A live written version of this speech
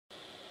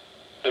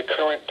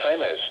current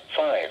time is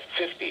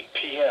 5:50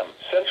 p.m.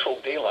 Central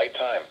Daylight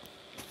Time.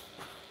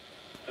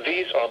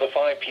 These are the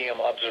 5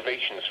 p.m.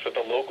 observations for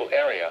the local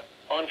area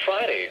on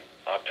Friday,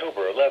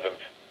 October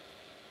 11th.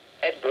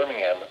 At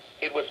Birmingham,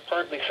 it was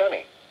partly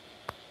sunny.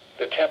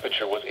 The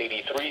temperature was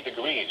 83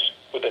 degrees,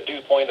 with a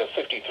dew point of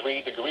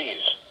 53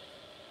 degrees.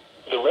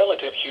 The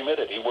relative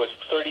humidity was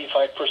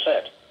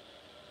 35%.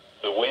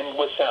 The wind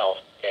was south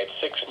at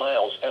 6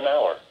 miles an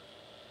hour.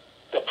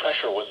 The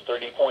pressure was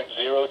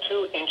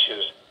 30.02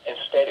 inches and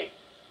steady.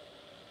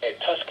 At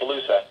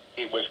Tuscaloosa,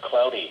 it was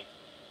cloudy.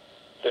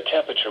 The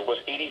temperature was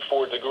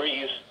 84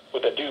 degrees,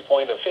 with a dew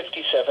point of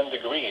 57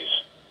 degrees.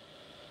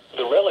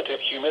 The relative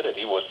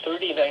humidity was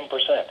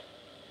 39%.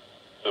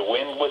 The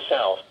wind was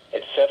south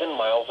at 7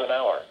 miles an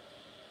hour.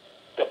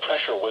 The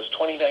pressure was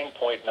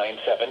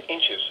 29.97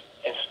 inches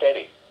and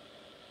steady.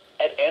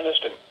 At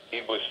Anniston,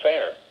 it was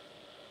fair.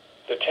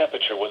 The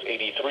temperature was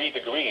 83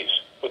 degrees,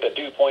 with a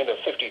dew point of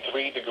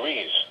 53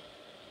 degrees.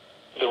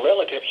 The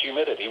relative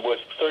humidity was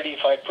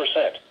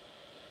 35%.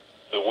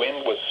 The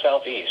wind was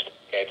southeast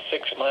at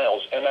 6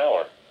 miles an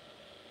hour.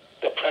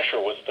 The pressure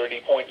was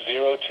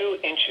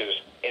 30.02 inches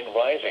and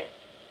rising.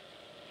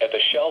 At the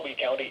Shelby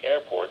County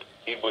Airport,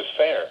 it was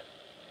fair.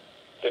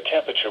 The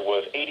temperature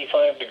was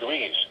 85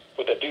 degrees,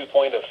 with a dew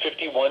point of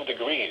 51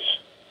 degrees.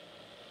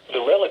 The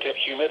relative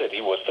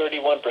humidity was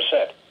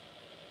 31%.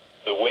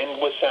 The wind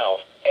was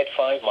south at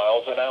 5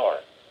 miles an hour.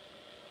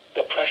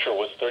 The pressure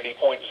was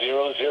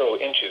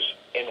 30.00 inches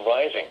and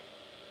rising.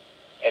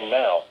 And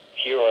now,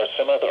 here are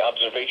some other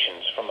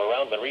observations from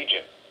around the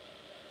region.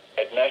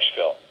 At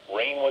Nashville,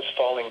 rain was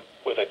falling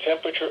with a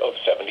temperature of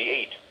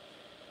 78.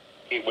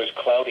 It was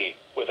cloudy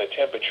with a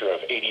temperature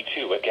of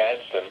 82 at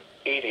Gadsden,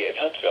 80 at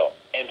Huntsville,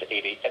 and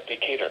 80 at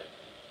Decatur.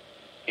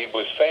 It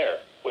was fair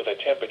with a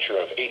temperature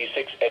of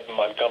 86 at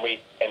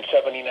Montgomery and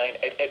 79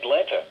 at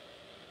Atlanta.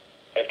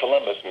 At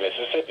Columbus,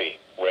 Mississippi,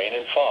 rain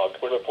and fog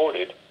were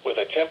reported with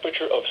a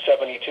temperature of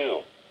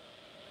 72.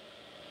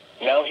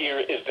 Now here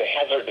is the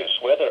hazardous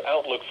weather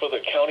outlook for the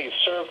counties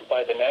served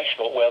by the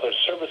National Weather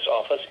Service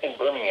Office in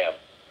Birmingham.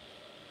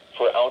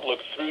 For outlook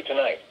through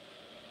tonight,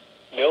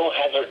 no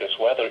hazardous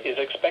weather is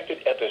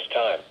expected at this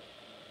time.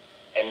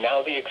 And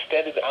now the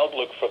extended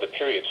outlook for the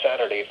period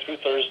Saturday through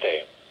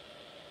Thursday.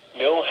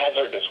 No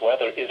hazardous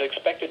weather is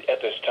expected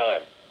at this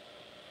time.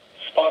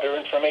 Spotter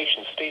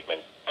information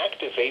statement.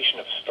 Activation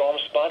of storm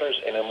spotters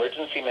and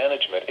emergency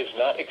management is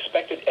not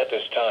expected at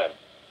this time.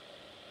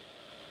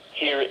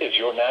 Here is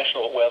your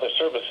National Weather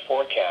Service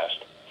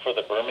forecast for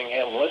the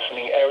Birmingham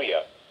listening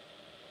area.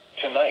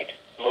 Tonight,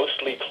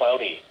 mostly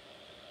cloudy.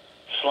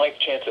 Slight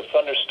chance of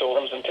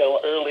thunderstorms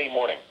until early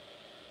morning.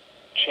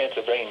 Chance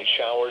of rain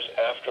showers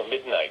after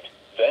midnight,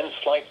 then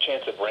slight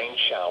chance of rain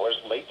showers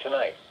late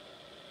tonight.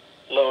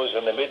 Lows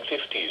in the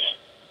mid-50s.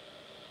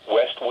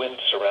 West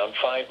winds around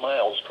 5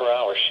 miles per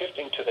hour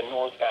shifting to the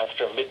north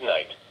after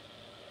midnight.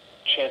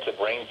 Chance of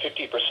rain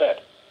 50%.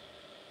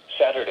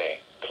 Saturday,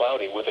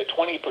 cloudy with a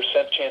 20%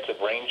 chance of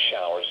rain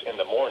showers in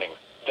the morning,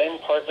 then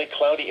partly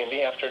cloudy in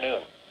the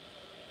afternoon.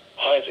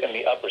 Highs in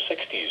the upper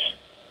 60s.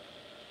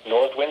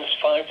 North winds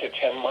 5 to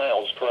 10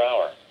 miles per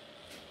hour.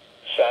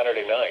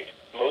 Saturday night,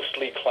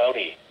 mostly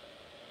cloudy.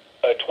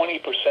 A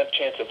 20%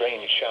 chance of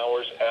rain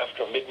showers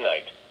after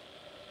midnight.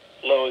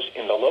 Lows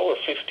in the lower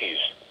 50s.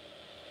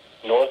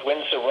 North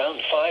winds around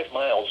 5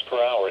 miles per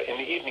hour in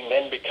the evening,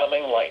 then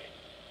becoming light.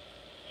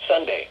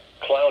 Sunday,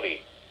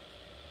 cloudy.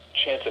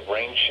 Chance of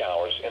rain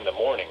showers in the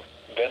morning,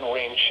 then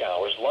rain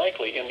showers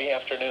likely in the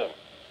afternoon.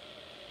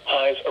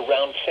 Highs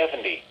around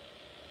 70.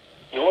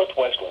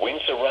 Northwest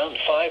winds around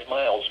 5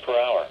 miles per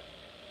hour.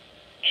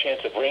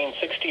 Chance of rain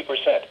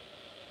 60%.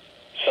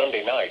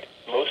 Sunday night,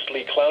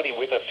 mostly cloudy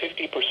with a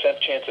 50%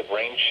 chance of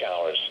rain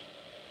showers.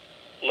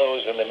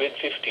 Lows in the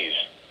mid-50s.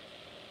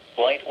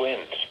 Light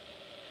winds.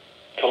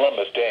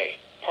 Columbus Day,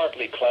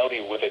 partly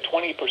cloudy with a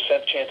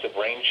 20% chance of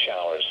rain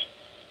showers.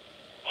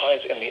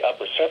 Highs in the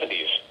upper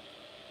 70s.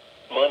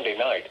 Monday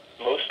night,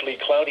 mostly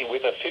cloudy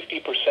with a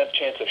 50%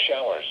 chance of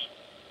showers.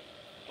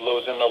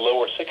 Lows in the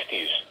lower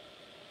 60s.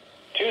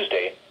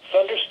 Tuesday,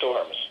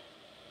 thunderstorms.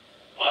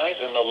 Highs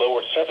in the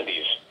lower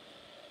 70s.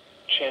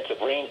 Chance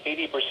of rain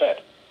 80%.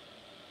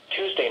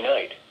 Tuesday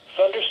night,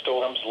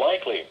 thunderstorms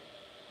likely.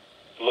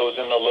 Lows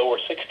in the lower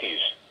 60s.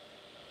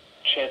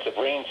 Chance of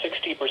rain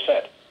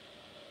 60%.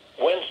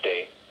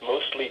 Wednesday,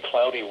 mostly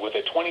cloudy with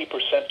a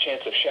 20%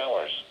 chance of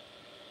showers.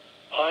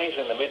 Highs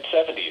in the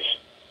mid-70s.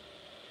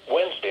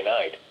 Wednesday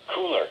night,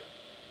 cooler.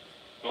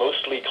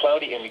 Mostly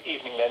cloudy in the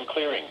evening, then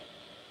clearing.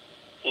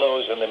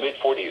 Lows in the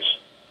mid-40s.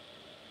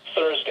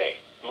 Thursday,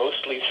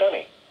 mostly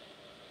sunny.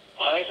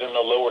 Highs in the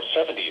lower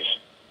 70s.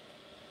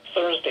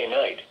 Thursday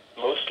night,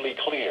 mostly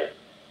clear.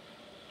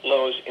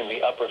 Lows in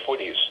the upper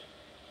 40s.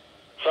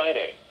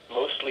 Friday,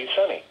 mostly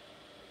sunny.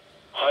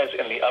 Highs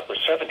in the upper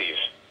 70s.